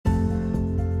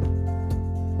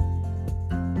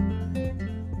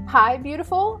Hi,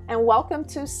 beautiful, and welcome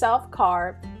to Self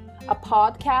Carved, a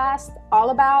podcast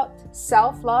all about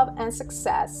self love and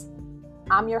success.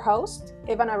 I'm your host,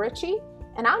 Ivana Ritchie,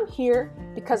 and I'm here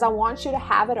because I want you to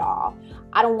have it all.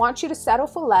 I don't want you to settle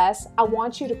for less. I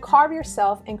want you to carve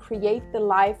yourself and create the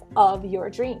life of your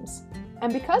dreams.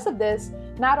 And because of this,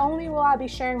 not only will I be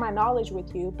sharing my knowledge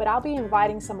with you, but I'll be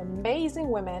inviting some amazing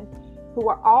women who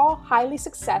are all highly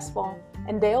successful,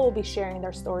 and they will be sharing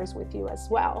their stories with you as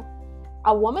well.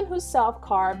 A woman who's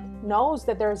self-carved knows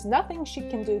that there is nothing she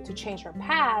can do to change her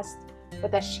past,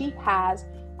 but that she has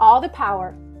all the power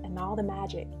and all the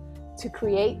magic to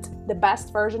create the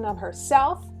best version of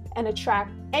herself and attract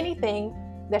anything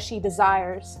that she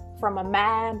desires, from a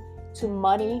man to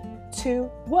money to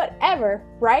whatever,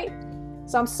 right?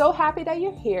 So I'm so happy that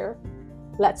you're here.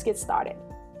 Let's get started.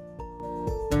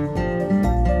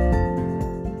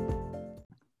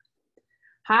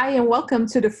 Hi, and welcome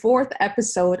to the fourth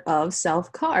episode of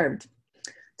Self Carved.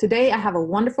 Today, I have a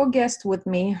wonderful guest with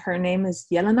me. Her name is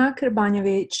Jelena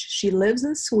Krbanjevic. She lives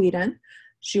in Sweden.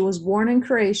 She was born in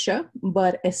Croatia,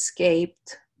 but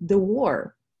escaped the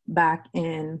war back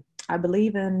in, I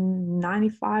believe, in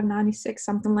 95, 96,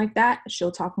 something like that.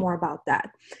 She'll talk more about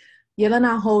that.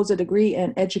 Jelena holds a degree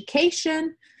in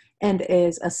education and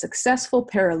is a successful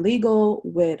paralegal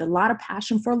with a lot of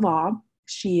passion for law.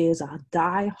 She is a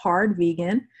die-hard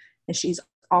vegan, and she's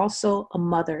also a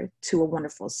mother to a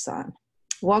wonderful son.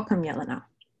 Welcome, Jelena.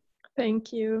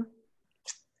 Thank you.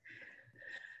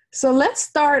 So let's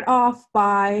start off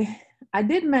by, I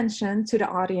did mention to the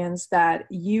audience that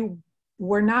you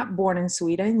were not born in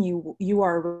Sweden. You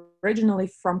are originally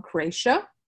from Croatia.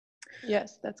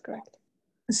 Yes, that's correct.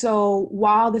 So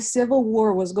while the Civil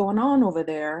War was going on over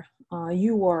there,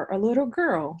 you were a little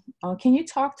girl. Can you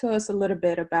talk to us a little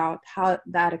bit about how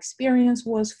that experience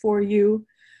was for you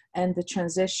and the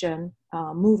transition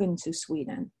moving to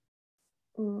Sweden?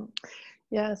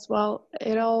 Yes, well,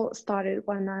 it all started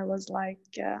when I was like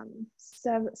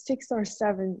 6 or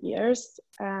 7 years,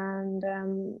 and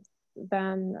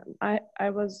then I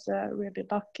was really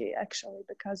lucky actually,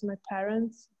 because my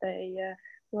parents, they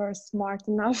were smart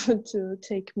enough to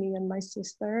take me and my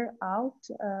sister out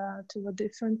to a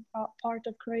different part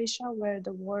of Croatia where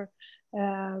the war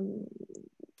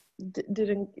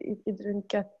didn't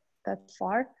get that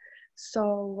far.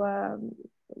 So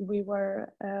we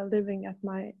were living at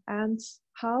my aunt's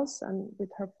house and with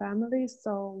her family.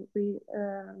 So we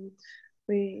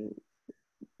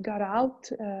got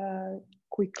out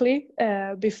quickly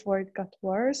before it got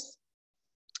worse.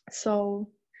 So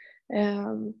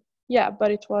yeah,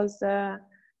 but it was a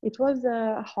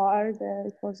hard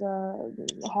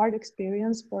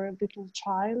experience for a little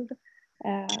child,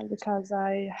 because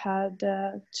I had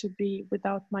to be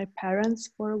without my parents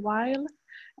for a while,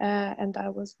 and I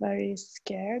was very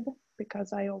scared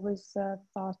because I always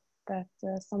thought that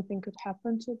something could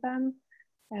happen to them,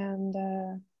 and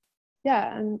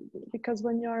yeah, and because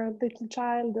when you're a little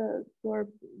child,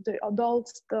 the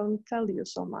adults don't tell you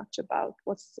so much about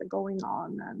what's going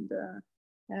on, and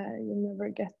you never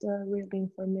get the real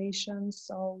information.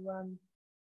 So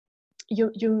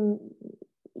you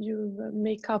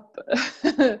make up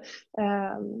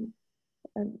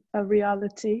a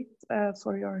reality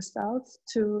for yourself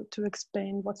to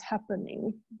explain what's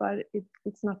happening, but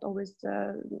it's not always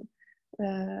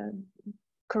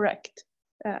correct.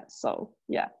 So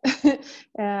yeah,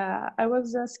 I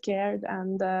was scared,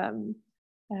 and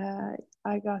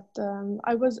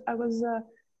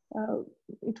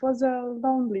it was a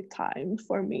lonely time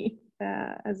for me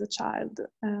as a child,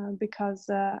 because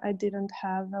I didn't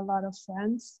have a lot of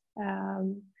friends.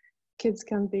 Kids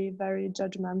can be very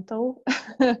judgmental,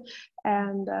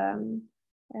 and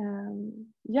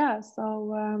yeah,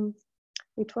 so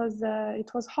it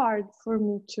was hard for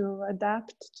me to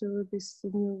adapt to this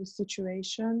new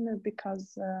situation,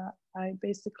 because I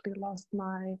basically lost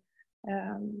my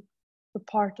the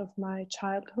part of my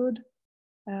childhood,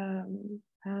 and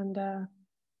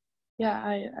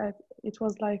yeah, it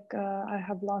was like I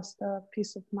have lost a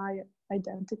piece of my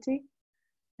identity,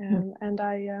 and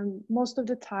I most of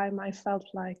the time I felt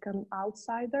like an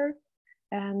outsider,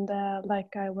 and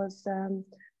like I was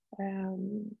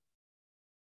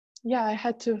yeah, I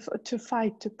had to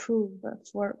fight to prove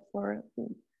for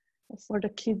the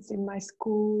kids in my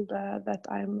school that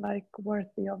I'm like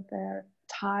worthy of their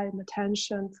time,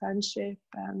 attention, friendship,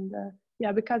 and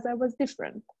yeah, because I was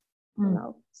different, you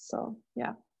know. So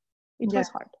yeah, it was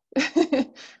hard.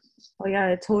 Oh yeah,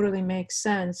 it totally makes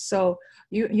sense. So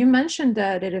you mentioned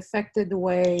that it affected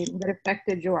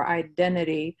your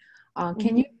identity.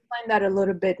 Can you explain that a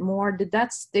little bit more? Did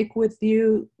that stick with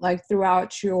you like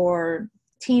throughout your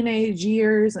teenage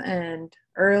years and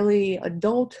early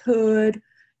adulthood?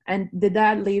 And did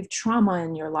that leave trauma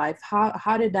in your life?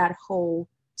 How did that whole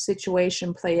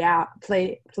situation play out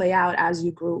as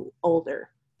you grew older?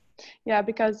 Yeah,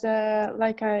 because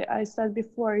like I said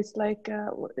before, it's like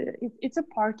it's a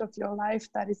part of your life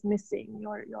that is missing.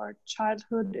 Your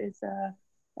childhood is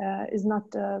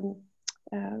not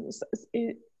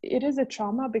it is a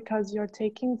trauma because you're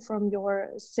taking from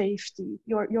your safety,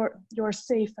 your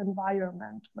safe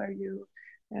environment where you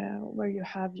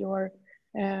have your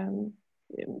um,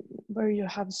 where you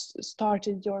have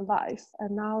started your life,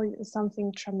 and now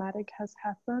something traumatic has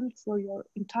happened for your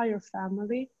entire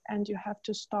family and you have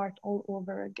to start all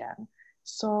over again.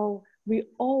 So we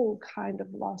all kind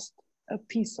of lost a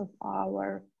piece of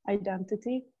our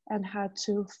identity and had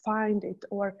to find it,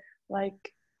 or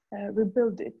like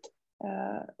rebuild it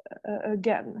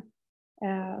again.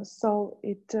 So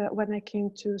when I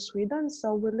came to Sweden,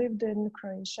 so we lived in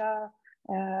Croatia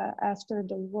after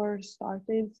the war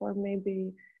started for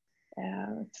maybe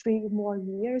 3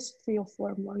 or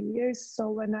 4 more years.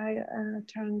 So when I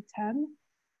turned 10,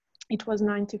 it was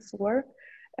 94,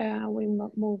 we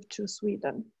moved to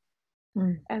Sweden.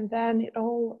 And then it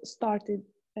all started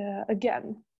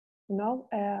again, you know,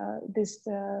 this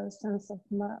sense of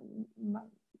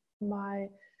my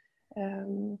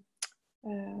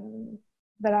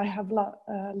that I have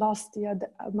lost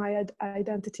my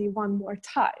identity one more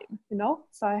time, you know.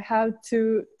 So I had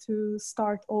to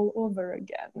start all over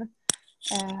again,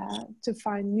 to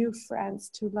find new friends,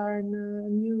 to learn a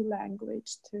new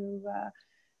language,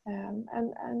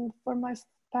 and for my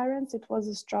parents it was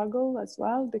a struggle as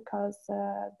well, because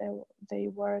they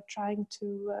were trying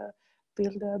to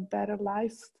build a better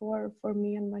life for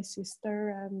me and my sister,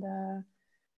 and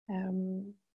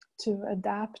to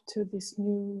adapt to this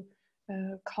new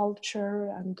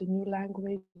culture and the new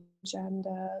language and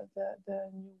the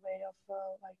new way of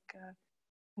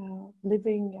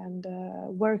living and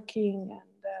working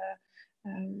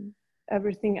and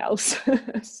everything else.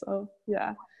 So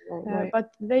yeah, Right.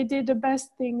 but they did the best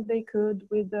thing they could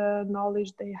with the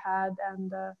knowledge they had,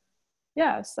 and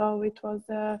yeah, so it was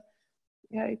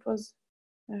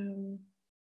um,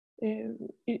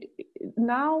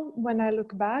 now when I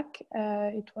look back,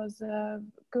 it was a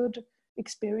good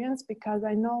experience, because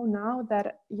I know now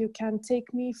that you can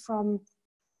take me from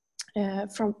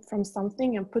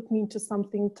something and put me into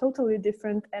something totally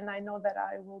different, and I know that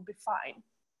I will be fine.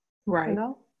 Right. You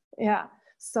know, yeah.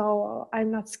 So I'm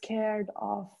not scared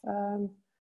of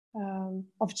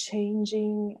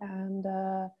changing and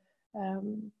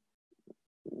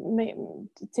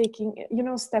taking, you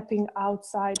know, stepping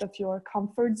outside of your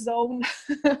comfort zone.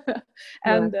 Right.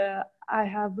 And I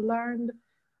have learned,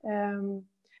 and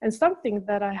something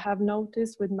that I have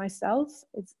noticed with myself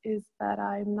is that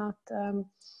I'm not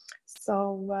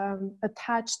so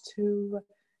attached to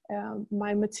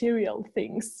my material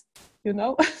things, you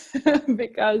know.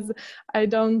 Because I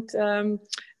don't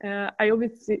I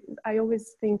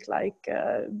always think like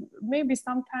maybe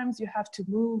sometimes you have to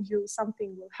move,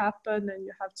 something will happen and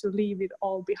you have to leave it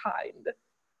all behind.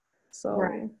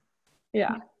 Right. So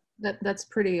yeah. That's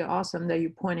pretty awesome that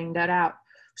you're pointing that out.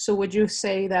 So would you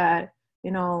say that, you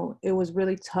know, it was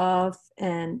really tough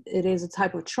and it is a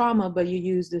type of trauma, but you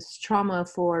use this trauma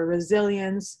for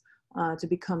resilience, to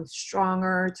become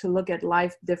stronger, to look at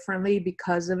life differently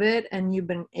because of it, and you've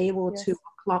been able Yes. to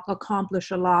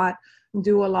accomplish a lot,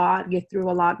 do a lot, get through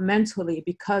a lot mentally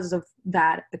because of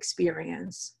that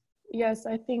experience? Yes,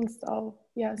 I think so.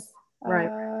 Yes.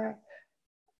 Right.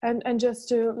 And just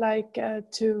to like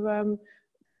um,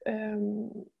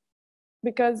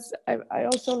 because I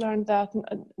also learned that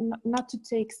not to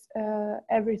take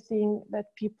everything that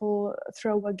people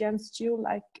throw against you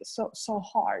like so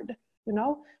hard, you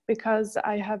know, because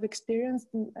I have experienced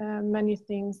many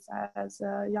things as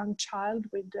a young child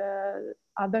with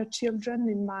other children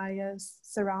in my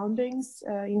surroundings,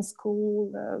 in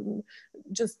school,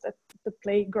 just at the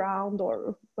playground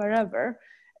or wherever.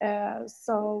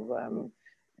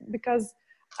 Because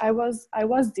I was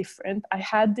different. I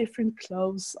had different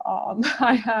clothes on.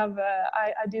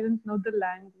 I didn't know the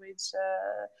language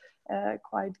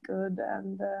quite good,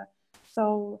 and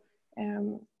so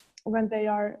when they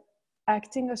are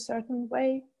acting a certain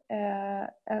way,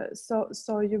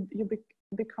 so you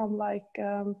become like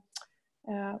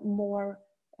more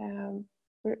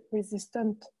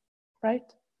resistant,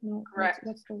 right? No, Correct.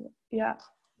 what's the word? Yeah.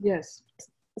 Yes.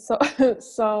 So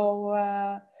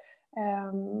so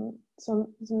so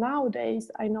nowadays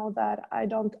I know that I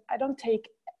don't take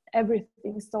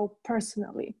everything so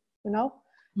personally, you know.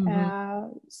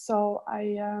 Mm-hmm. So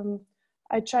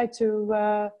I try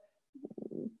to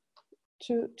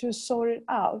sort it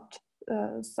out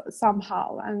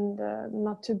somehow, and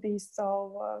not to be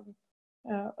so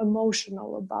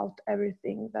emotional about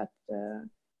everything that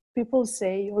people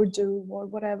say or do or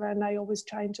whatever. And I always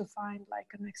trying to find like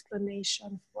an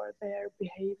explanation for their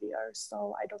behavior,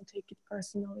 so I don't take it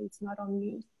personally. It's not on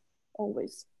me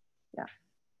always. Yeah.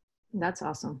 That's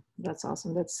awesome. That's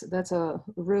awesome. That's a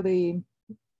really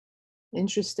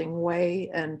interesting way,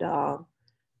 and a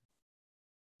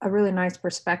really nice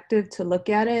perspective to look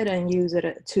at it and use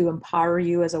it to empower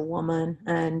you as a woman,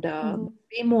 and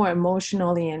be more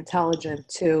emotionally intelligent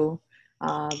too,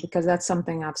 because that's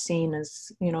something I've seen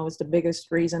is the biggest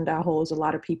reason that holds a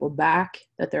lot of people back,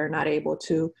 that they're not able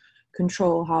to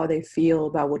control how they feel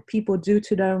about what people do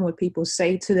to them, what people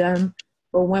say to them.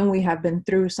 But when we have been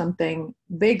through something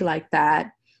big like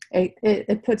that,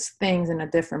 it puts things in a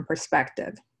different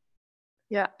perspective.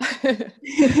 Yeah.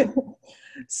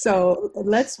 So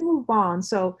let's move on.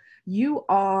 So you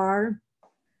are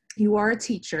a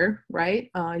teacher, right?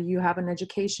 You have an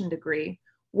education degree.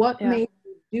 What made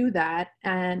you do that?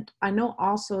 And I know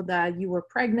also that you were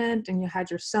pregnant and you had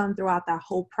your son throughout that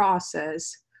whole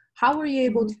process. How were you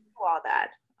able to do all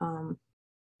that?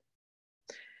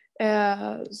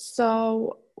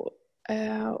 So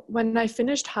when I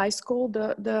finished high school,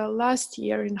 the last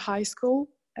year in high school,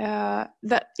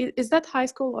 is that high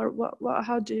school, or what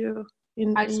how do you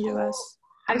in US?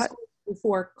 High school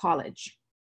before college.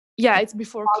 Yeah, it's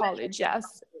before college.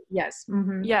 Yes. Yes.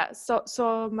 Mm-hmm. Yeah.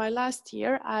 So my last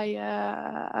year,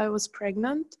 I was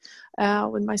pregnant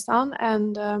with my son,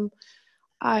 and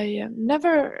I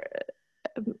never.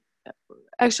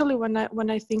 Actually, when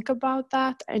I think about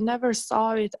that, I never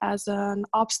saw it as an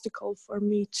obstacle for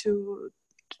me to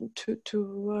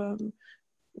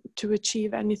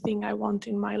achieve anything I want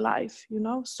in my life.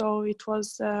 So it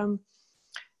was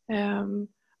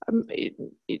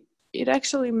it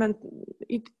actually meant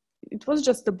it was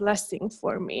just a blessing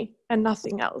for me and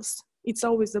nothing else. It's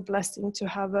always a blessing to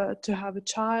have a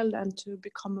child and to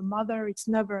become a mother. It's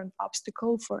never an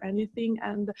obstacle for anything,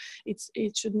 and it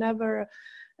should never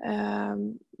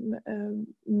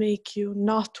make you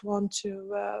not want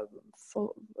to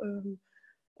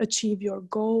achieve your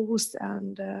goals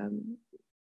and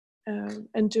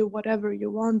do whatever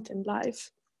you want in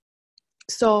life.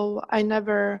 So I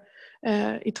never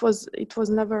it was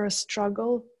never a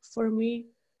struggle for me.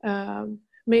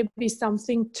 Maybe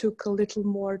something took a little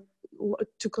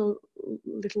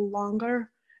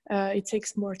longer. It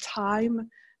takes more time.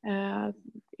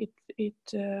 It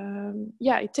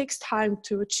takes time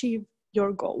to achieve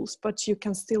your goals, but you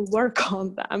can still work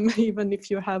on them even if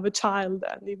you have a child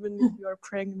and even if you're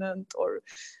pregnant, or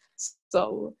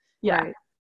so. Yeah. Right.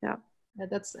 Yeah.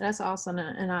 That's awesome,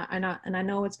 and I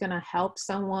know it's gonna help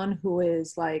someone who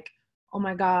is like, oh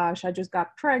my gosh, I just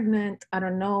got pregnant. I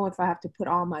don't know if I have to put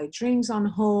all my dreams on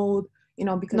hold,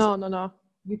 because No.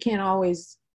 You can't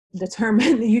always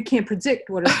determine, you can't predict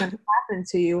what is going to happen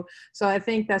to you. So I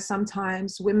think that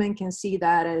sometimes women can see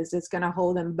that as it's going to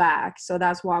hold them back. So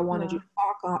that's why I wanted you to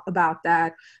talk about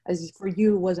that, as for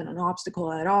you, it wasn't an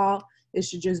obstacle at all. It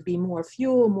should just be more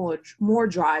fuel, more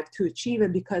drive to achieve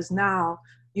it, because now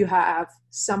you have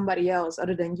somebody else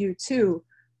other than you too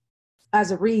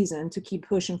as a reason to keep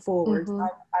pushing forward. Mm-hmm.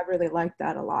 I really like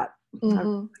that a lot.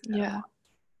 Mm-hmm. Yeah.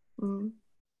 Mm-hmm.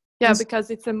 Yeah, because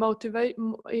it's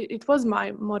it was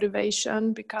my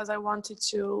motivation, because I wanted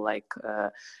to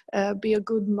be a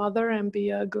good mother and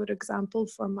be a good example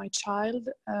for my child.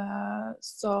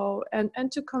 So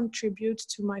and to contribute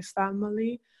to my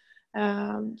family.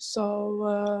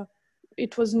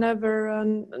 It was never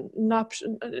an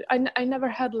option. I never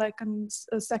had like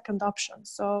a second option.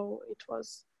 So it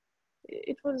was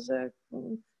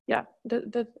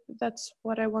that's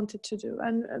what I wanted to do.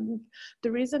 And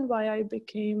the reason why I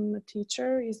became a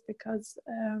teacher is because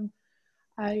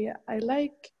I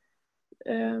like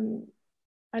when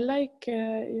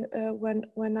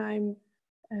I'm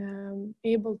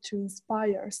able to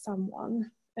inspire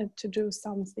someone and to do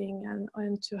something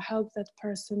and to help that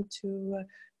person to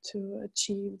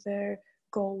achieve their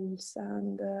goals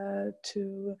and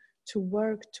to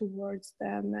work towards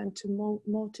them and to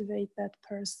motivate that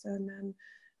person.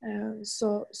 And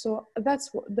so that's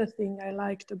the thing I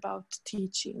liked about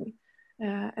teaching.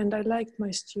 And I liked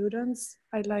my students.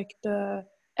 I liked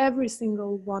every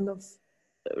single one of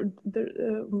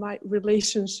my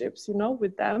relationships,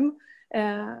 with them.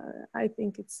 I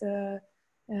think it's a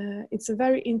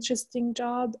very interesting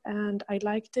job, and I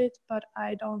liked it, but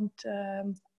I don't.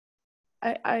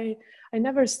 I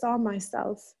never saw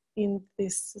myself in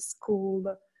this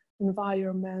school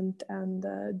environment and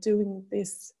doing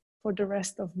this for the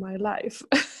rest of my life.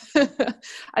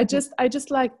 I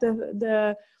just like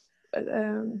the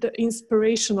the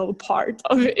inspirational part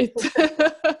of it.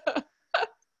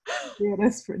 Yeah,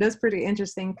 that's pretty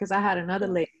interesting, because I had another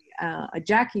lady, a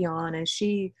Jackie, on, and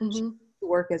she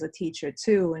worked as a teacher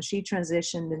too, and she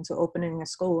transitioned into opening a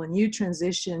school, and you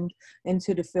transitioned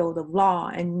into the field of law,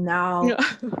 and now you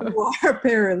are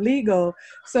paralegal.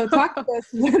 So talk to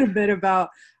us a little bit about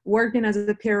working as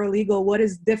a paralegal. What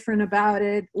is different about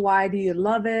it? Why do you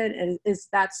love it? And is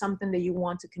that something that you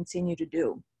want to continue to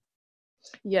do?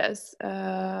 Yes,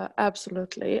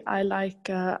 absolutely. I like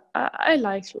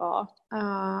law.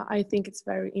 I think it's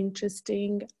very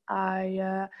interesting.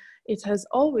 It has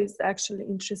always actually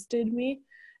interested me,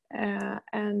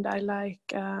 and I like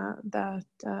that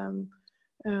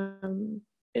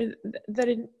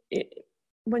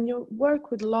when you work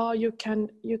with law, you can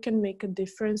make a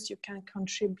difference. You can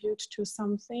contribute to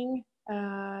something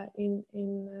in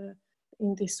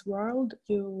this world.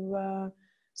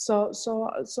 So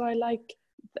I like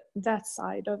that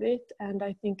side of it, and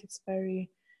I think it's very.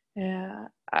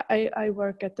 I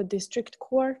work at the district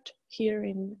court here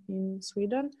in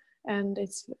Sweden, and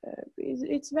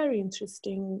it's very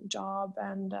interesting job,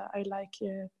 and I like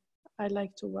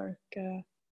to work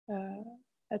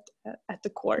at the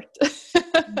court.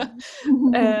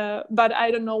 But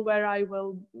I don't know where I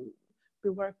will be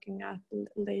working at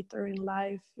later in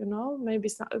life. Maybe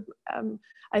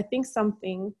I think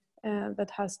something that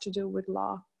has to do with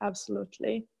law.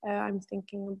 Absolutely. I'm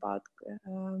thinking about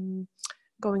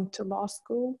going to law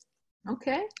school.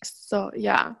 Okay. So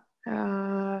yeah.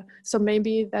 So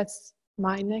maybe that's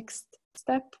my next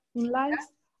step in life.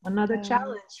 Another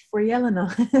challenge for Jelena.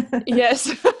 Yes.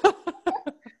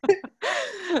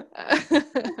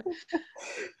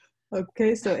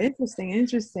 Okay, so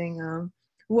interesting.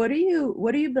 What do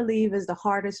you believe is the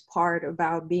hardest part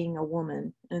about being a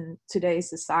woman in today's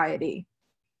society?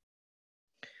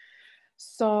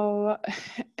 So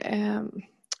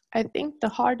I think the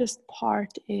hardest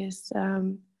part is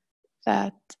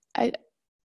that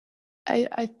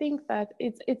I think that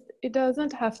it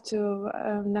doesn't have to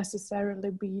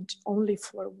necessarily be only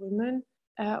for women,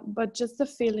 but just the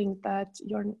feeling that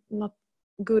you're not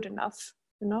good enough,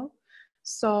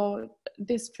 So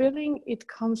this feeling, it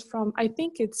comes from, I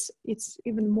think it's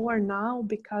even more now,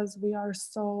 because we are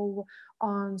so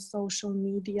on social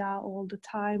media all the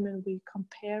time, and we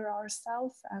compare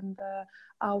ourselves and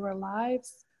our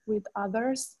lives with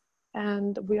others,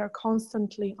 and we are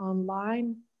constantly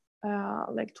online,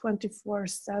 like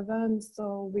 24/7.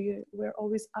 So we're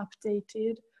always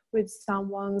updated with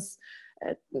someone's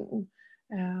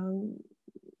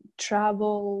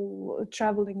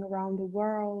traveling around the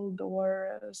world, or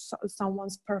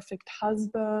someone's perfect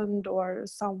husband, or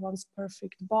someone's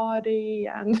perfect body,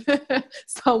 and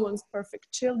someone's perfect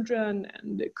children,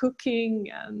 and cooking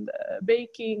and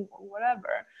baking or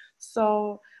whatever. So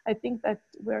I think that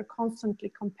we're constantly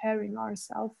comparing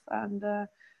ourselves, and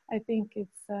I think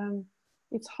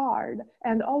it's hard.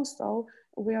 And also,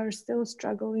 we are still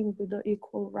struggling with the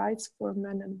equal rights for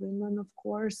men and women. Of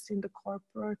course, in the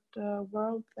corporate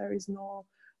world, there is no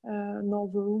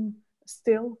room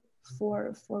still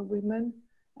for women.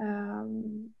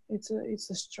 It's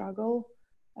a struggle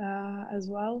as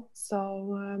well. So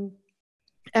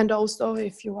and also,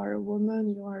 if you are a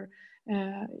woman,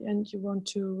 and you want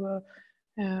to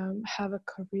have a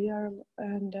career,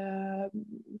 and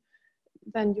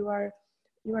then you are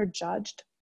judged.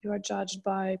 You are judged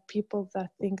by people that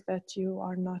think that you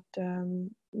are not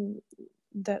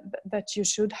that you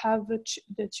should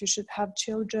have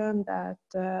children, that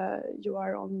you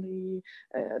are only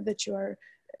that you are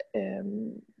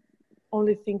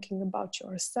only thinking about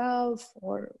yourself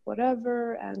or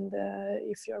whatever. And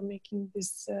if you're making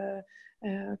this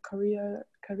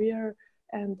career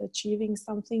and achieving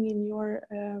something in your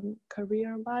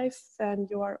career life, then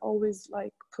you are always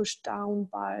like pushed down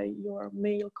by your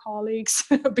male colleagues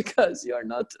because you're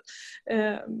not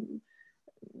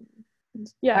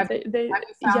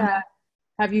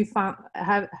have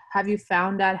you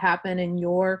found that happen in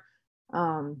your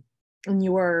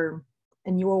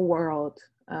world?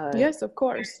 Yes, of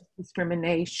course.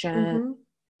 Discrimination,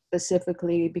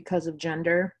 specifically because of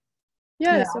gender.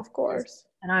 Yes, of course.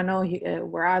 And I know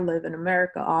where I live in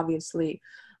America, obviously,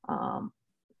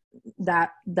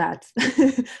 that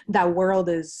that world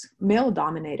is male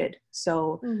dominated.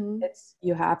 So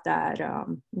you have that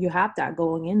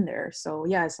going in there. So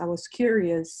yes, I was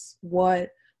curious, what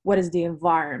is the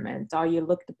environment? Are you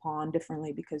looked upon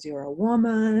differently because you're a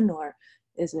woman, or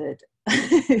is it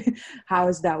how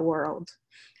is that world?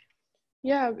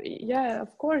 Yeah,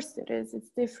 of course it is.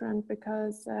 It's different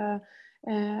because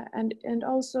And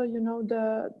also, you know,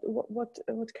 the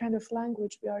what kind of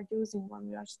language we are using when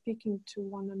we are speaking to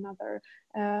one another,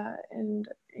 and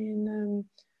in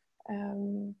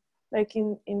like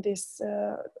in this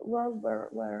world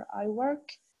where I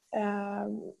work,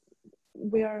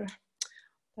 we are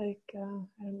like I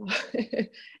don't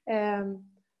know.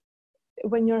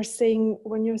 When you're saying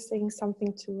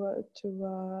something to a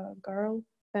girl,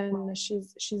 then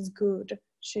she's good,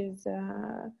 she's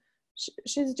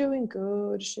doing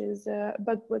good,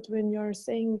 but when you're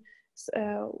saying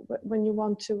when you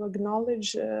want to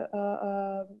acknowledge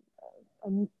a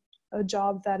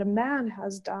job that a man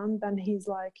has done, then he's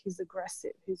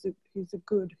aggressive, he's a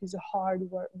hard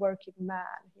working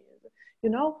man. You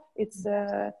know, it's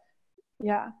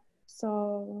yeah,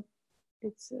 so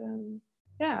it's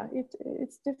yeah,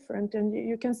 it's different, and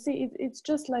you can see it's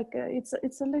just like it's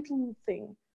a little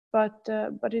thing, but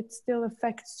it still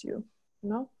affects you, you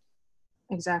know.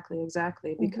 Exactly,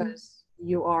 because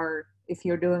you are, if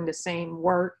you're doing the same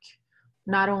work,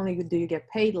 not only do you get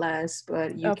paid less,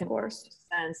 but you can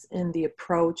sense in the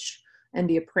approach and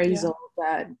the appraisal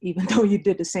that even though you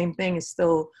did the same thing, it's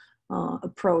still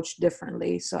approached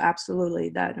differently. So absolutely,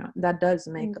 that does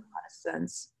make a lot of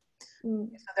sense. So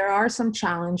there are some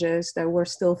challenges that we're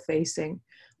still facing,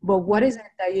 but what is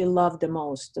it that you love the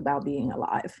most about being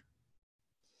alive?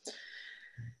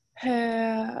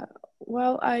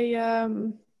 Well, I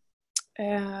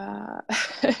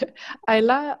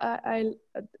love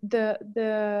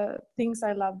the things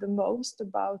I love the most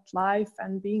about life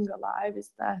and being alive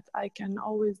is that I can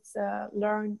always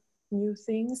learn new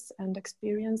things and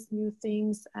experience new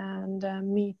things and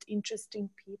meet interesting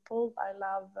people. I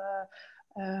love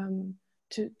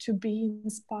to be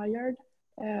inspired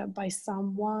by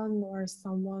someone or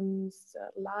someone's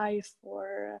life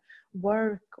or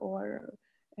work or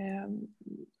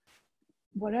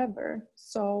whatever.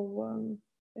 So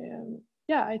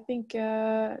yeah, I think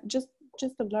just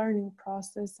a learning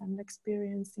process and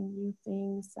experiencing new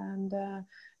things and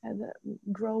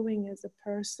growing as a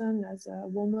person, as a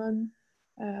woman,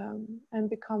 and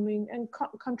becoming and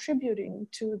contributing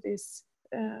to this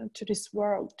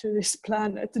world, to this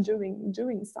planet,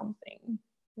 doing something.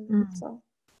 So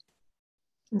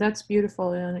that's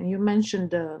beautiful. And you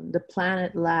mentioned the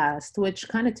planet last, which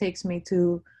kind of takes me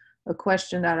to a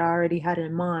question that I already had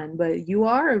in mind, but you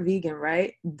are a vegan,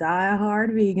 right?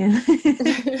 Die-hard vegan.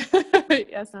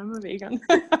 Yes, I'm a vegan.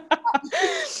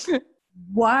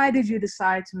 Why did you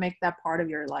decide to make that part of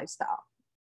your lifestyle?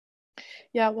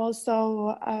 Yeah, well,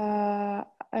 so I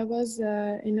was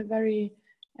in a very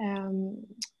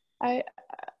I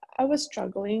was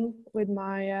struggling with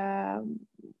my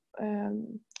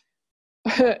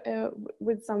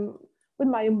with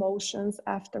my emotions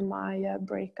after my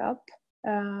breakup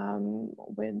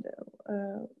with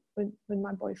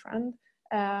my boyfriend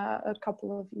a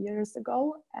couple of years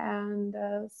ago, and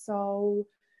so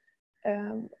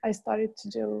I started to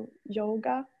do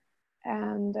yoga,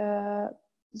 and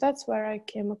that's where I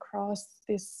came across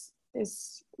this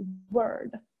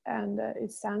word, and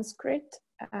it's Sanskrit,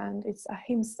 and it's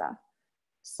ahimsa.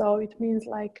 So it means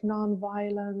like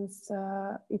non-violence.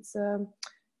 It's an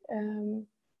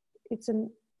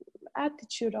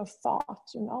attitude of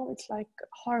thought. You know, it's like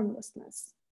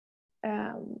harmlessness,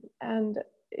 and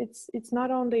it's not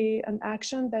only an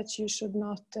action that you should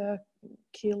not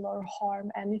kill or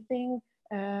harm anything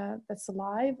that's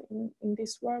alive in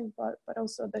this world, but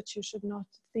also that you should not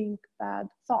think bad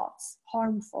thoughts,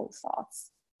 harmful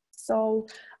thoughts. So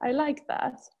I like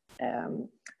that.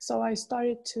 So I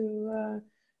started to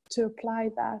apply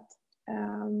that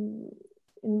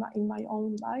in my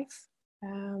own life.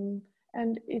 And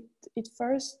it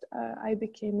first I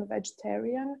became a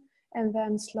vegetarian, and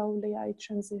then slowly I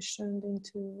transitioned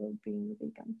into being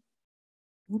vegan.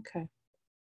 Okay.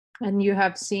 And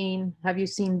have you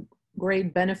seen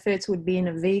great benefits with being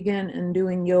a vegan and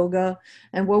doing yoga?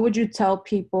 And what would you tell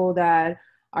people that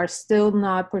are still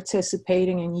not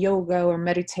participating in yoga or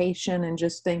meditation and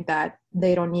just think that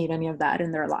they don't need any of that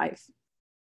in their life?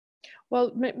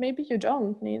 Well, maybe you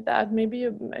don't need that. Maybe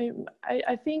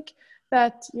I think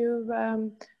that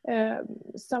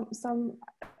some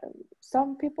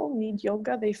people need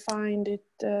yoga. They find it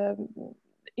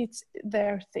it's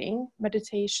their thing,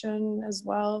 meditation as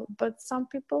well. But some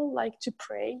people like to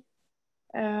pray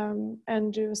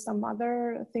and do some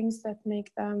other things that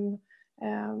make them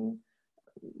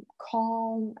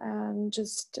calm, and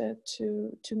just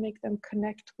to make them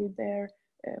connect with their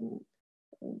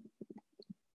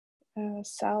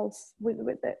self, with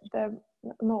them,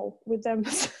 no, with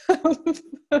themselves,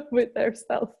 with their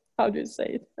self. how do you say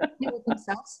it? Yeah, with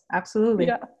themselves. Absolutely.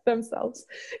 Yeah, themselves.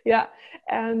 Yeah,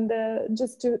 and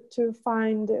just to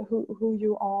find who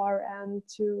you are, and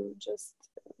to just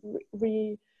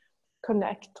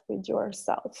reconnect with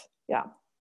yourself. Yeah.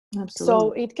 So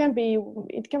Absolutely.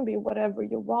 it can be whatever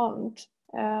you want.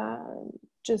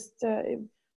 Just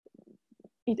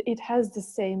it has the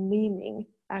same meaning,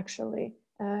 actually.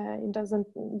 It doesn't,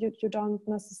 you don't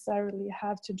necessarily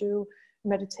have to do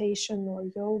meditation or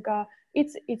yoga.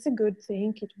 It's a good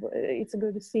thing. It's a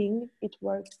good thing. It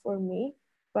worked for me,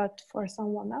 but for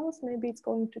someone else, maybe it's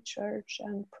going to church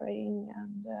and praying,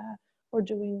 and or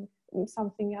doing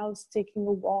something else, taking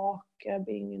a walk,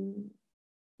 being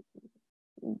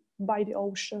in by the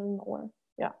ocean, or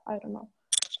yeah, I don't know.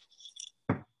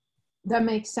 That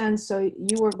makes sense. So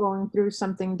you were going through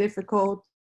something difficult,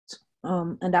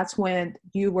 and that's when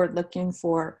you were looking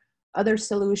for other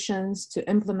solutions to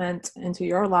implement into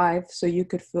your life so you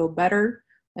could feel better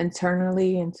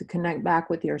internally and to connect back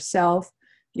with yourself.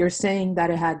 You're saying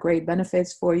that it had great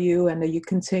benefits for you and that you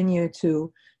continue to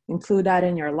include that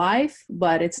in your life,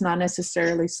 but it's not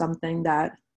necessarily something that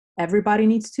everybody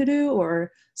needs to do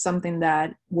or something that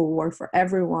will work for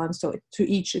everyone. So to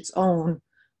each its own,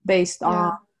 based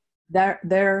on Yeah.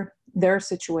 their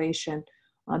situation,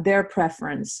 their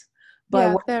preference. But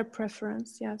Yeah, what their preference.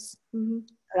 Yes. Mm-hmm.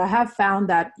 I have found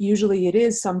that usually it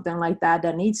is something like that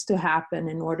that needs to happen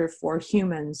in order for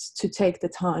humans to take the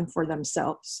time for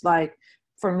themselves. Like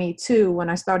for me too, when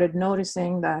I started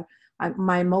noticing that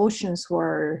my emotions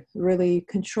were really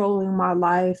controlling my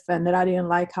life and that I didn't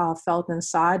like how I felt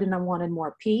inside and I wanted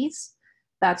more peace,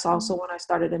 that's also when I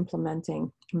started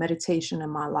implementing meditation in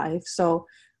my life. So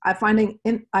I find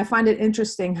it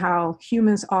interesting how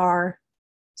humans are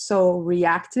so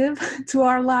reactive to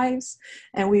our lives,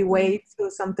 and we wait till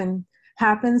something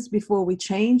happens before we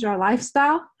change our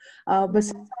lifestyle. But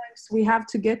sometimes we have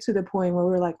to get to the point where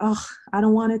we're like, oh, I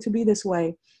don't want it to be this way.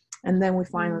 And then we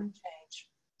finally change.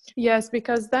 Yes,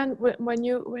 because then when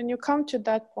you come to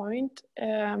that point,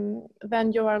 then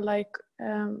you are like,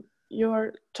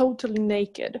 you're totally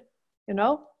naked, you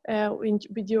know,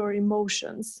 with your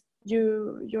emotions.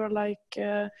 You're like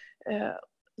a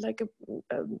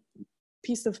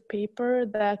piece of paper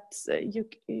that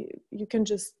you can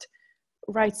just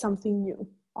write something new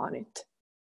on it.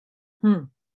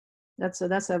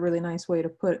 That's a really nice way to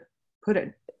put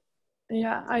it.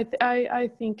 Yeah, I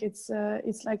think it's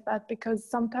like that, because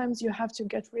sometimes you have to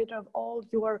get rid of all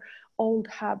your old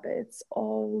habits,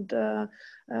 old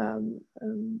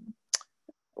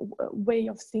way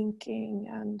of thinking,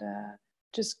 and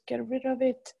just get rid of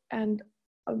it. And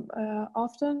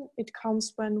often it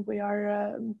comes when we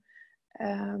are um,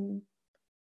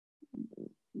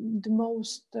 the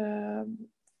most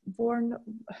born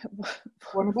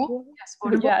Vulnerable? Yes,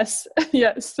 vulnerable. yes,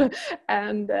 yes,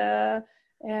 and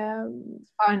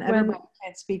Fine, when everybody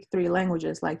can't speak 3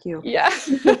 languages like you. yeah.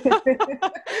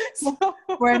 So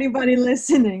For anybody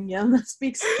listening, Yelena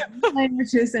speaks 3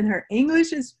 languages and her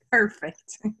English is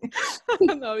perfect.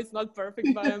 no, it's not perfect,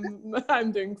 but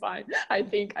I'm doing fine.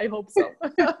 I hope so.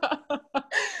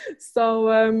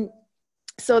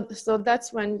 So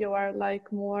that's when you are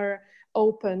like more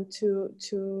open to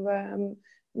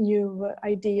new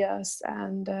ideas,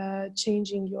 and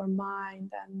changing your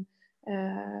mind, and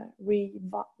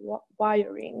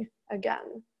rewiring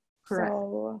again. Correct.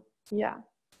 So yeah.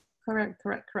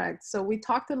 Correct. So we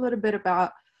talked a little bit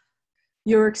about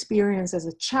your experience as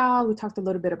a child. We talked a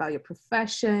little bit about your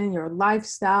profession, your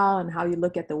lifestyle, and how you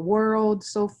look at the world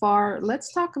so far.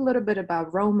 Let's talk a little bit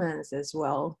about romance as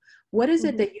well. What is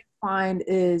it that you find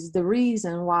is the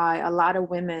reason why a lot of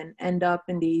women end up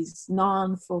in these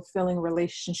non-fulfilling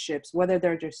relationships, whether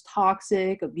they're just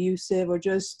toxic, abusive, or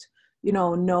just,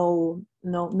 no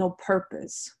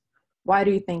purpose? Why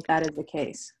do you think that is the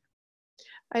case?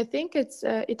 I think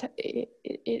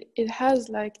it has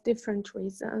like different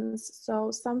reasons.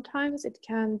 So sometimes it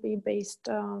can be based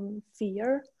on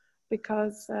fear,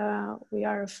 because we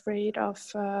are afraid of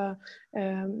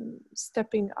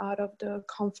stepping out of the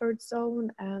comfort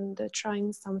zone, and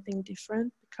trying something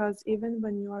different. Because even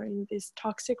when you are in this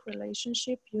toxic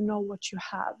relationship, you know what you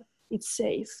have. It's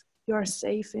safe. You are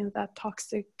safe in that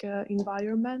toxic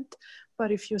environment. But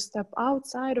if you step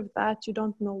outside of that, you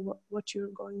don't know what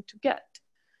you're going to get.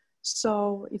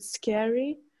 So it's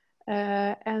scary,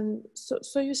 and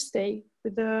so you stay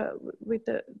with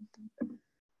the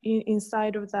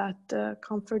inside of that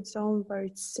comfort zone, where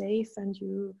it's safe, and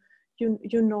you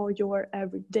know your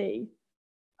everyday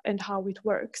and how it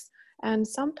works. And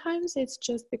sometimes it's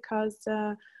just because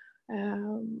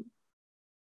um,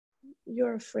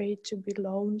 you're afraid to be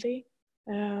lonely.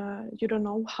 You don't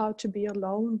know how to be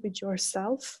alone with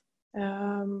yourself.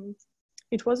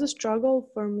 It was a struggle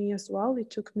for me as well. It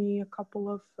took me a couple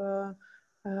of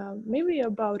maybe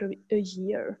about a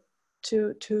year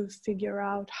to figure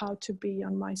out how to be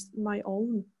on my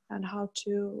own and how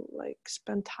to like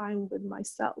spend time with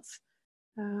myself.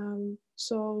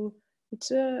 So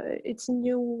it's a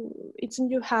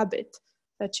new habit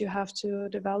that you have to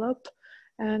develop,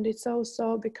 and it's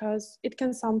also because it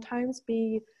can sometimes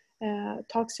be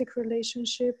toxic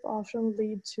relationship often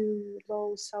lead to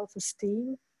low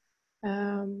self-esteem.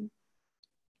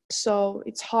 So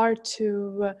it's hard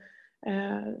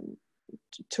uh,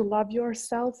 to love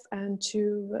yourself and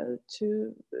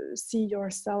to see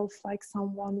yourself like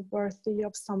someone worthy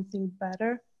of something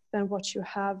better than what you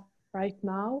have right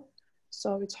now.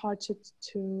 So it's hard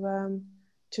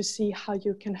to see how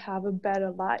you can have a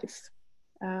better life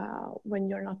when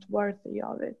you're not worthy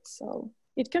of it. So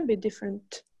it can be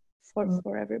different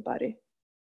for everybody.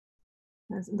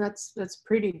 That's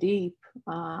pretty deep.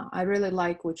 I really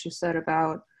like what you said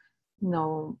about,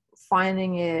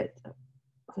 finding it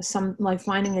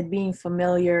being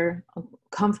familiar,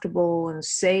 comfortable, and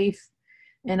safe.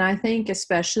 And I think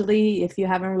especially if you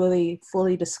haven't really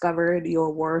fully discovered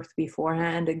your worth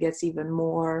beforehand, it gets even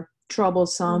more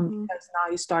troublesome because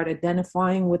now you start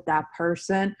identifying with that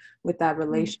person, with that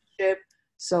relationship.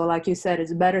 So like you said,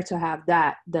 it's better to have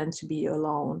that than to be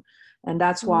alone. And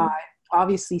that's why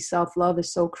obviously self-love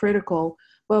is so critical.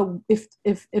 But if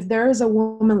there is a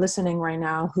woman listening right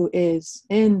now who is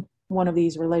in one of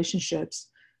these relationships,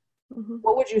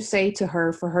 what would you say to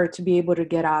her for her to be able to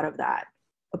get out of that?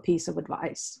 A piece of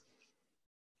advice.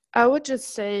 I would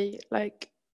just say, like,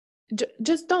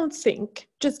 just don't think,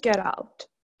 just get out.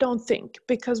 Don't think,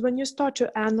 because when you start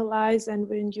to analyze and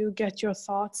when you get your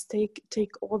thoughts take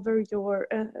over your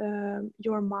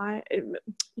mind,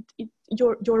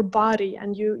 your body,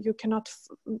 and you cannot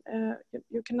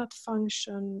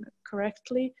function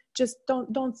correctly. Just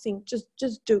don't think.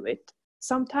 Just do it.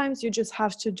 Sometimes you just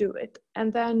have to do it,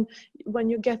 and then when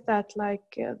you get that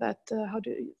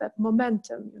that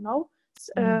momentum,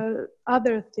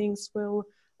 other things will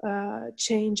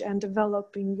change and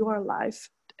develop in your life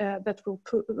that will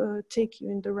take you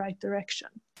in the right direction.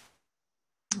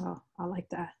 Oh, I like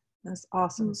that. That's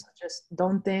awesome. So just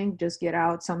don't think, just get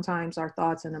out. Sometimes our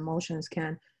thoughts and emotions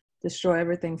can destroy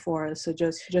everything for us. So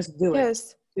just do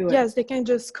it. Yes, they can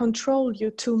just control you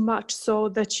too much so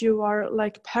that you are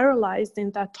like paralyzed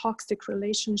in that toxic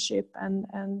relationship, and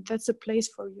that's a place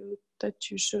for you that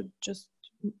you should just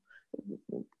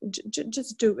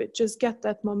do it. Just get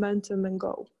that momentum and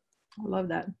go. I love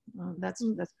that. That's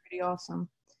pretty awesome.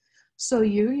 So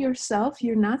you yourself,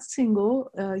 you're not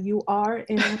single. You are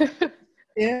in a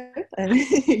relationship and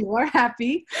you are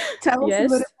happy. Tell us a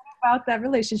little bit about that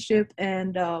relationship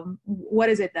and what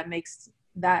is it that makes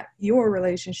that your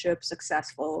relationship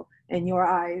successful in your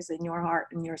eyes, in your heart,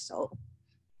 and your soul?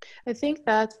 I think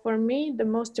that for me, the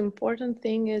most important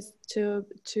thing is to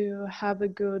have a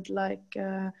good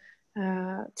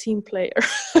team player.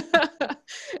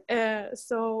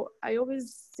 So I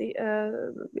always see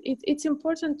it's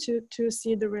important to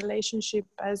see the relationship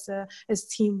as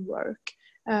teamwork,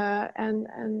 and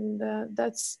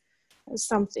that's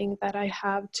something that I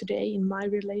have today in my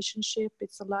relationship.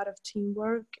 It's a lot of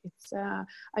teamwork. It's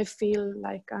I feel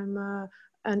like I'm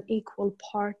an equal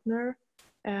partner,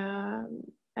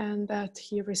 and that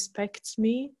he respects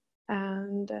me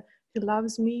and he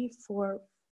loves me for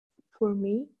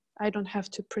me. I don't have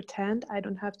to pretend. I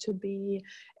don't have to be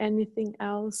anything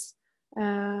else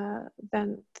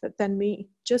than me,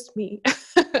 just me.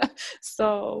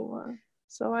 So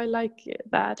I like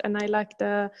that, and I like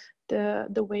the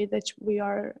way that we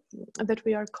are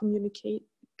communicate,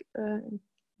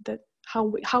 that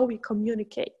how we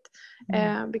communicate,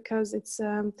 because it's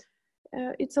a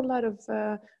lot of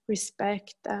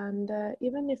respect, and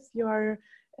even if you're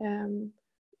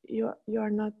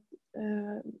not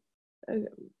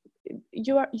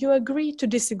you agree to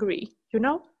disagree,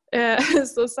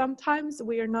 so sometimes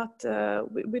we are not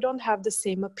we don't have the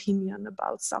same opinion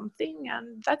about something,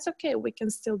 and that's okay. We can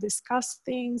still discuss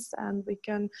things, and we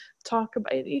can talk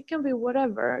about it. It can be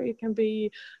whatever. It can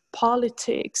be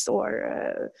politics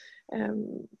or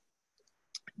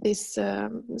this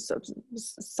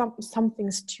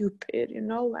something stupid,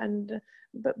 and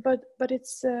but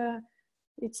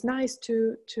it's nice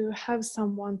to have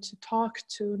someone to talk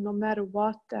to no matter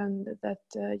what, and that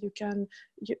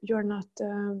you're not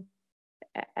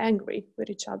angry with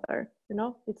each other.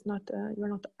 It's not you're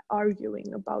not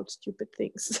arguing about stupid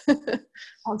things.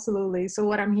 Absolutely. So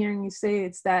what I'm hearing you say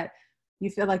is that you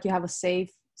feel like you have a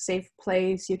safe safe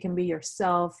place. You can be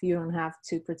yourself. You don't have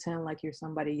to pretend like you're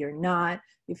somebody you're not.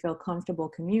 You feel comfortable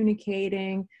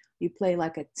communicating. You play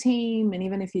like a team. And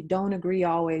even if you don't agree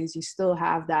always, you still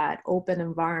have that open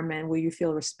environment where you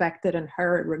feel respected and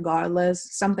heard regardless.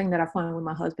 Something that I find with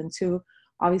my husband too.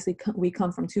 Obviously, we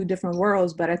come from two different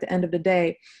worlds, but at the end of the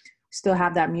day, still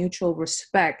have that mutual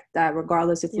respect that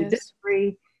regardless if we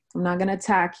disagree, I'm not going to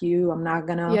attack you. I'm not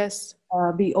going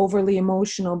to be overly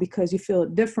emotional because you feel a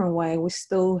different way. We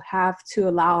still have to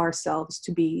allow ourselves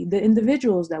to be the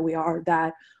individuals that we are,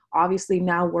 that obviously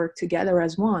now work together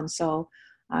as one. So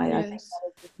I think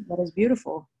that is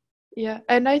beautiful. Yeah,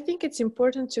 and I think it's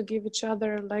important to give each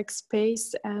other like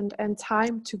space and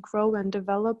time to grow and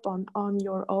develop on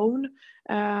your own,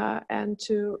 and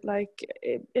to like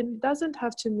it doesn't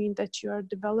have to mean that you are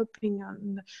developing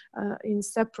in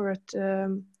separate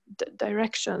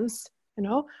directions, you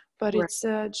know. But Right.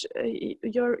 it's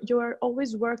you're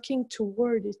always working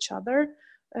toward each other,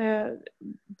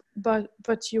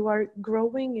 but you are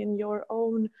growing in your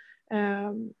own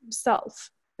self.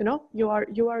 You know, you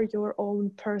are your own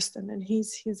person, and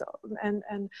he's his own,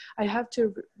 and I have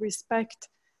to respect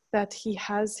that he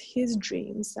has his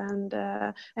dreams, and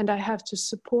I have to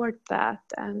support that,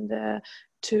 and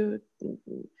to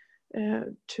uh,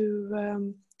 to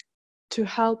um, to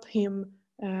help him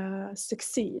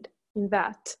succeed in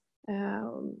that,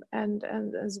 and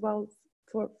as well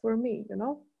for me, you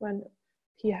know, when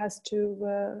he has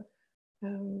to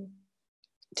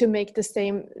make the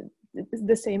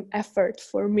same effort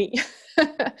for me.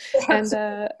 And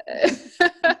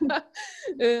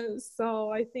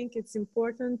so I think it's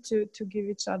important to give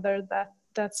each other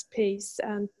that space,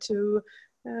 and to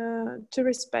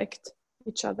respect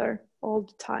each other all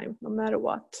the time, no matter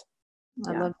what.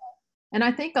 I love that. And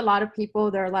I think a lot of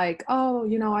people, they're like, oh,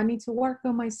 you know, I need to work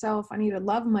on myself. I need to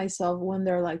love myself when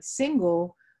they're like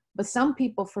single. But some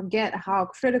people forget how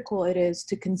critical it is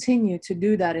to continue to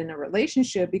do that in a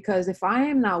relationship, because if I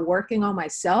am not working on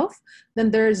myself,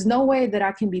 then there's no way that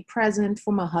I can be present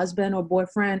for my husband or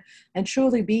boyfriend and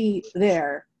truly be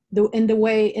there in a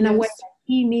way that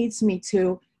he needs me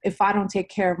to, if I don't take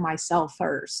care of myself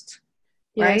first.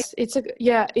 Right?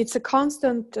 Yes, it's a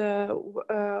constant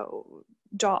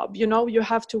job. You know, you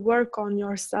have to work on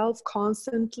yourself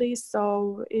constantly,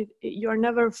 so you're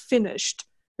never finished,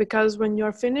 because when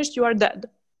you're finished, you are dead.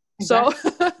 Exactly.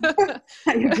 So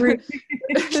I agree.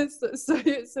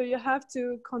 so you have to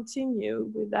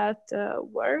continue with that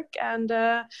work, and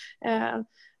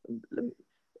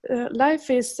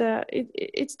life is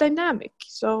it's dynamic,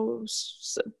 so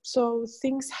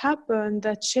things happen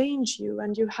that change you,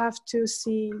 and you have to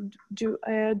see, do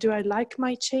I like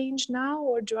my change now,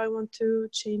 or do I want to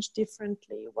change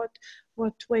differently?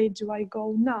 What way do I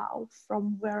go now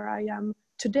from where I am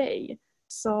today?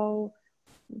 So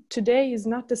today is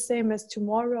not the same as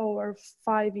tomorrow or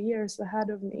 5 years ahead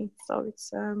of me, so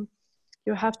it's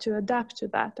you have to adapt to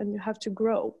that, and you have to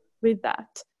grow with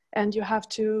that, and you have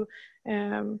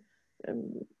um,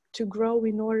 to grow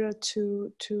in order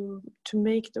to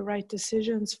make the right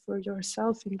decisions for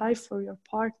yourself in life, for your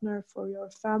partner, for your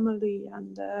family.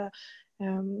 And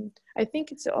I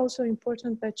think it's also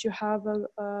important that you have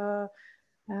a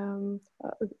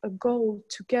goal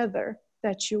together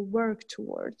that you work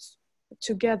towards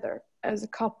together as a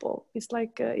couple. It's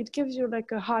like it gives you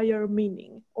like a higher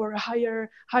meaning, or a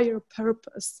higher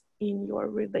purpose in your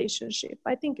relationship.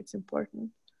 I think it's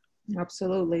important.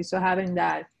 Absolutely. So having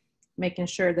that, making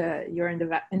sure that your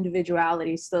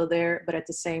individuality is still there, but at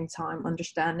the same time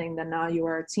understanding that now you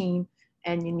are a team,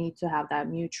 and you need to have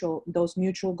those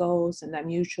mutual goals and that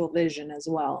mutual vision as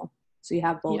well. So you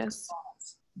have both. Yes.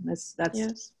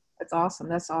 That's awesome.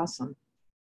 That's awesome.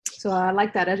 So I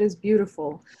like that. That is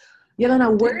beautiful. Yelena,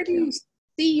 where do you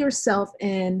see yourself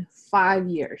in 5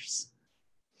 years?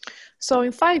 So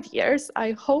in 5 years,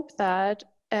 I hope that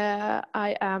I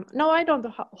am. No, I don't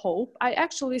hope. I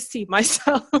actually see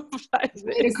myself like this.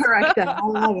 Way to correct that. I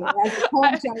love it. As a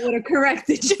coach, I would have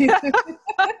corrected you.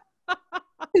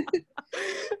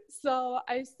 So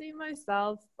I see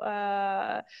myself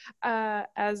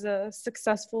as a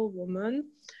successful woman.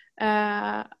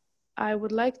 I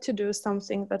would like to do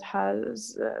something that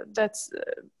has that's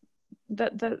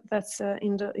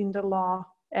in the law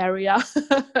area.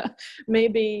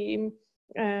 Maybe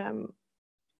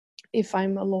if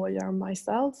I'm a lawyer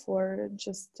myself, or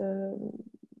just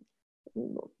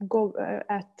go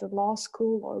at the law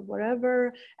school or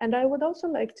whatever. And I would also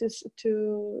like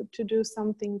to do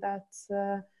something that's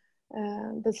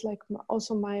like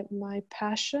also my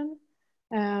passion.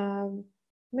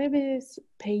 Maybe it's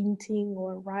painting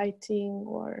or writing,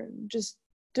 or just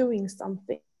doing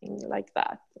something like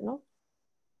that, you know.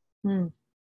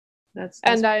 That's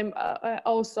and I'm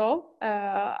also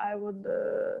I would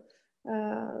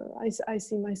I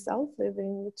see myself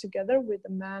living together with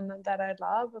a man that I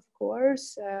love, of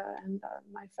course, and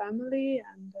my family,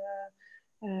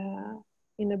 and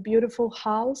in a beautiful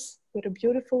house with a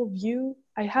beautiful view.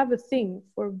 I have a thing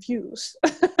for views.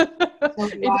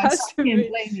 It has to can't be.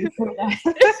 blame you for that.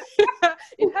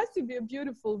 It has to be a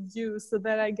beautiful view so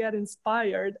that I get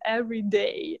inspired every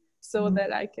day, so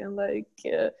that I can like.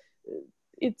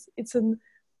 It's an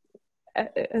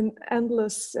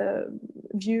endless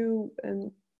view,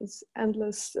 and it's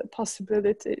endless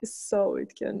possibilities, so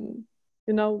it can,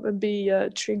 you know, be a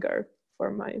trigger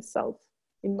for myself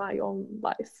in my own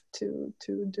life to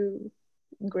do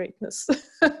greatness.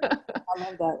 I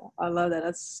love that.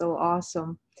 That's so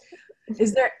awesome.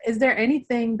 Is there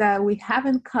anything that we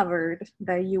haven't covered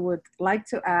that you would like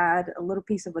to add, a little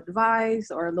piece of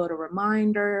advice or a little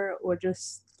reminder, or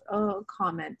just a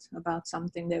comment about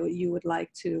something that you would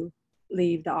like to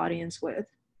leave the audience with?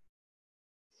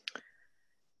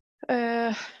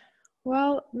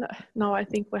 Well, no, I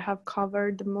think we have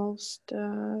covered the most,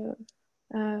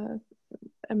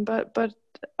 but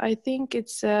I think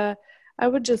it's I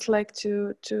would just like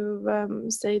to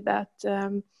say that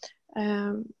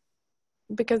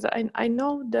because I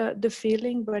know the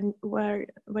feeling when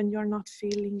you're not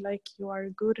feeling like you are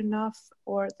good enough,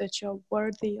 or that you're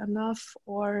worthy enough,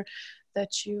 or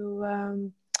that you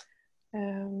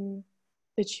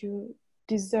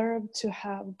deserve to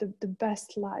have the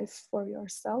best life for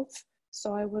yourself.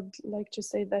 So I would like to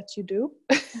say that you do,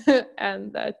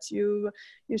 and that you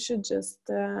should just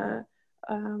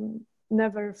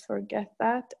never forget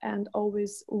that, and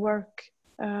always work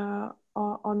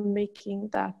on making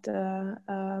that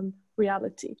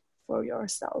reality for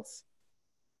yourself.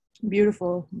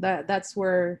 Beautiful. That's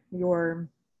where your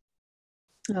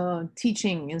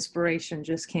teaching inspiration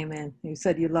just came in. You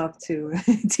said you love to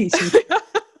teach.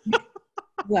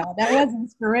 Well, that was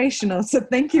inspirational. So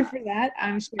thank you for that.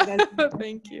 I'm sure that's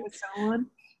thank you. with someone.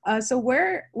 So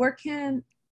where can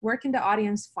the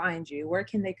audience find you? Where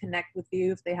can they connect with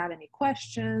you if they have any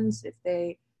questions, if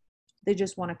they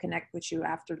just want to connect with you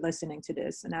after listening to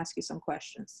this and ask you some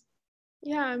questions?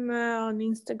 Yeah, I'm on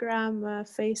Instagram,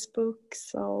 Facebook.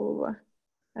 So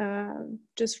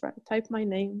just type my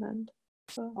name and.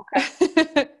 Okay.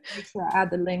 Make sure I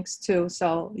add the links too.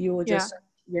 So you will just search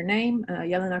your name,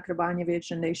 Jelena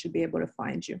Krbanjevic, and they should be able to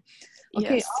find you.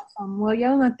 Okay, yes. Awesome. Well,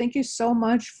 Jelena, thank you so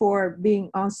much for being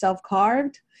on Self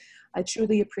Carved. I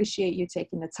truly appreciate you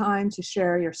taking the time to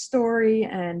share your story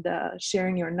and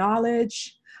sharing your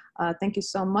knowledge. Thank you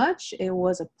so much. It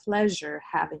was a pleasure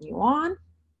having you on.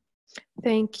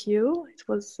 Thank you. It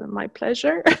was my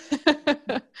pleasure.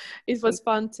 It was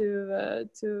fun to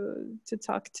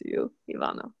talk to you,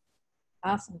 Ivana.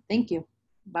 Awesome. Thank you.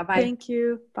 Bye-bye. Thank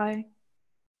you. Bye.